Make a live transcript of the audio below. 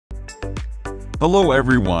Hello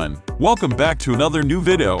everyone, welcome back to another new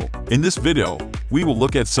video. In this video, we will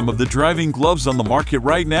look at some of the driving gloves on the market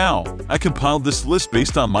right now. I compiled this list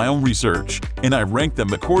based on my own research, and I ranked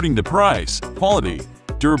them according to price, quality,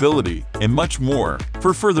 durability, and much more.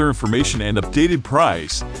 For further information and updated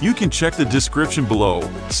price, you can check the description below.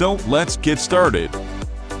 So let's get started.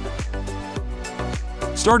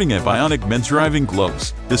 Starting at Bionic men's driving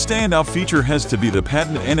gloves, the standout feature has to be the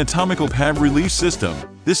patented anatomical pad relief system.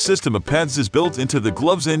 This system of pads is built into the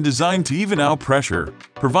gloves and designed to even out pressure,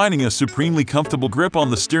 providing a supremely comfortable grip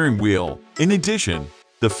on the steering wheel. In addition,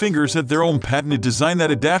 the fingers have their own patented design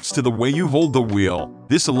that adapts to the way you hold the wheel.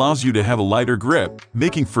 This allows you to have a lighter grip,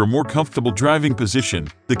 making for a more comfortable driving position.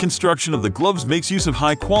 The construction of the gloves makes use of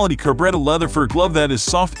high-quality carbureted leather for a glove that is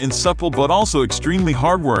soft and supple but also extremely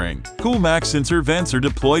hard-wearing. Coolmax sensor vents are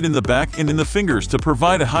deployed in the back and in the fingers to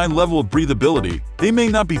provide a high level of breathability. They may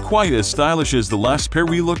not be quite as stylish as the last pair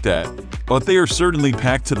we looked at, but they are certainly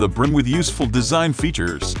packed to the brim with useful design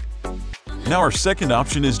features. Now our second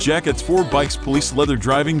option is Jackets 4Bikes Police Leather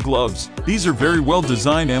Driving Gloves. These are very well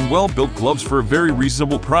designed and well built gloves for a very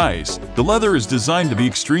reasonable price. The leather is designed to be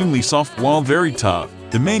extremely soft while very tough.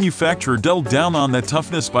 The manufacturer doubled down on that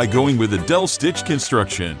toughness by going with a dell stitch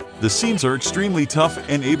construction. The seams are extremely tough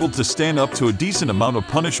and able to stand up to a decent amount of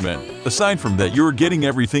punishment. Aside from that, you're getting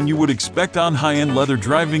everything you would expect on high-end leather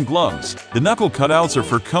driving gloves. The knuckle cutouts are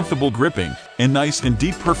for comfortable gripping, and nice and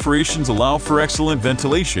deep perforations allow for excellent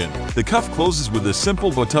ventilation. The cuff closes with a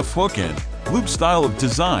simple but tough hook and loop style of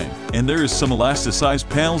design, and there is some elasticized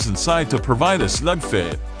panels inside to provide a snug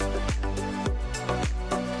fit.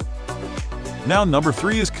 Now number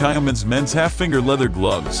 3 is Kaiyomen's men's half-finger leather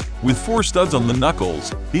gloves. With 4 studs on the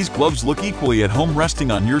knuckles, these gloves look equally at home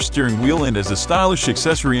resting on your steering wheel and as a stylish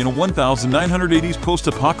accessory in a 1980s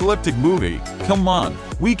post-apocalyptic movie. Come on,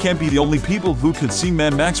 we can't be the only people who could see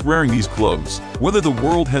Mad Max wearing these gloves. Whether the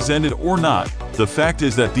world has ended or not, the fact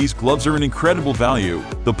is that these gloves are an incredible value.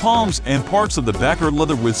 The palms and parts of the back are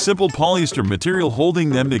leather with simple polyester material holding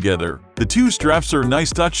them together. The 2 straps are a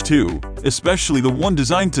nice touch too, especially the one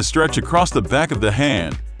designed to stretch across the back of the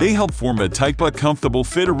hand. They help form a tight but comfortable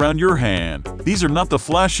fit around your hand. These are not the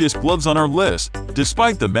flashiest gloves on our list,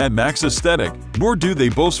 despite the Mad Max aesthetic, nor do they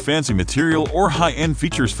boast fancy material or high-end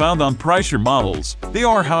features found on pricier models. They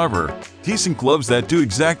are, however, decent gloves that do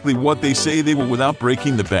exactly what they say they will without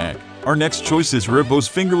breaking the bank. Our next choice is Rebbo's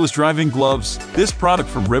fingerless driving gloves. This product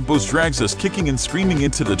from Rebbo's drags us kicking and screaming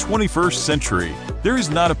into the 21st century. There is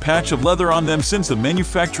not a patch of leather on them since the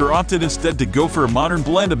manufacturer opted instead to go for a modern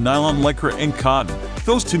blend of nylon, lycra, and cotton.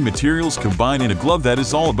 Those two materials combine in a glove that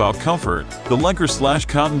is all about comfort. The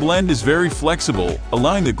lycra/cotton blend is very flexible,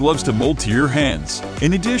 allowing the gloves to mold to your hands.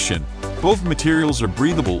 In addition, both materials are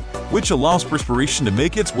breathable, which allows perspiration to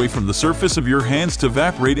make its way from the surface of your hands to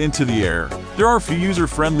evaporate into the air. There are a few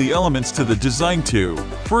user-friendly elements to the design too.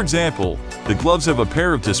 For example, the gloves have a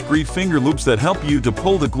pair of discreet finger loops that help you to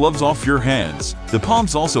pull the gloves off your hands. The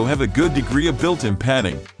palms also have a good degree of built-in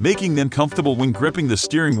padding, making them comfortable when gripping the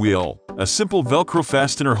steering wheel. A simple Velcro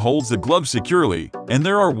fastener holds the glove securely, and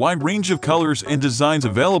there are a wide range of colors and designs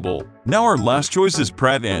available. Now our last choice is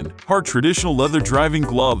Pratt & Hart traditional leather driving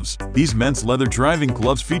gloves. These men's leather driving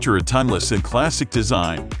gloves feature a timeless and classic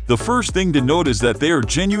design. The first thing to note is that they are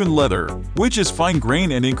genuine leather, which is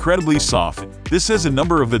fine-grained and incredibly soft. This has a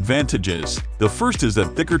number of advantages. The first is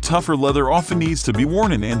that thicker, tougher leather often needs to be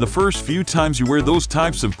worn in, and the first few times you wear those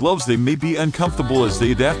types of gloves they may be uncomfortable as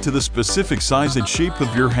they adapt to the specific size and shape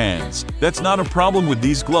of your hands. That's not a problem with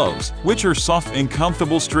these gloves, which are soft and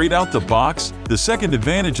comfortable straight out the box. The second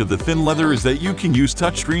advantage of the thin leather is that you can use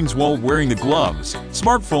touchscreens while wearing the gloves.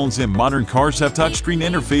 Smartphones and modern cars have touchscreen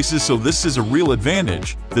interfaces, so this is a real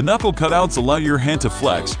advantage. The knuckle cutouts allow your hand to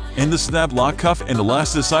flex, and the snap lock cuff and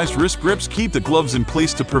elasticized wrist grips keep the gloves in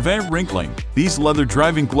place to prevent wrinkling. These leather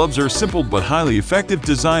driving gloves are simple but highly effective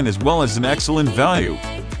design as well as an excellent value.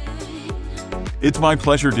 It's my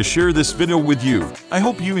pleasure to share this video with you. I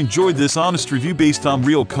hope you enjoyed this honest review based on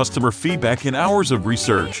real customer feedback and hours of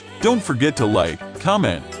research. Don't forget to like,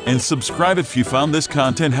 comment, and subscribe if you found this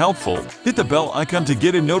content helpful. Hit the bell icon to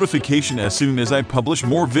get a notification as soon as I publish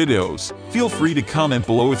more videos. Feel free to comment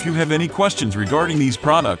below if you have any questions regarding these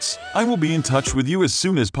products. I will be in touch with you as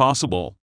soon as possible.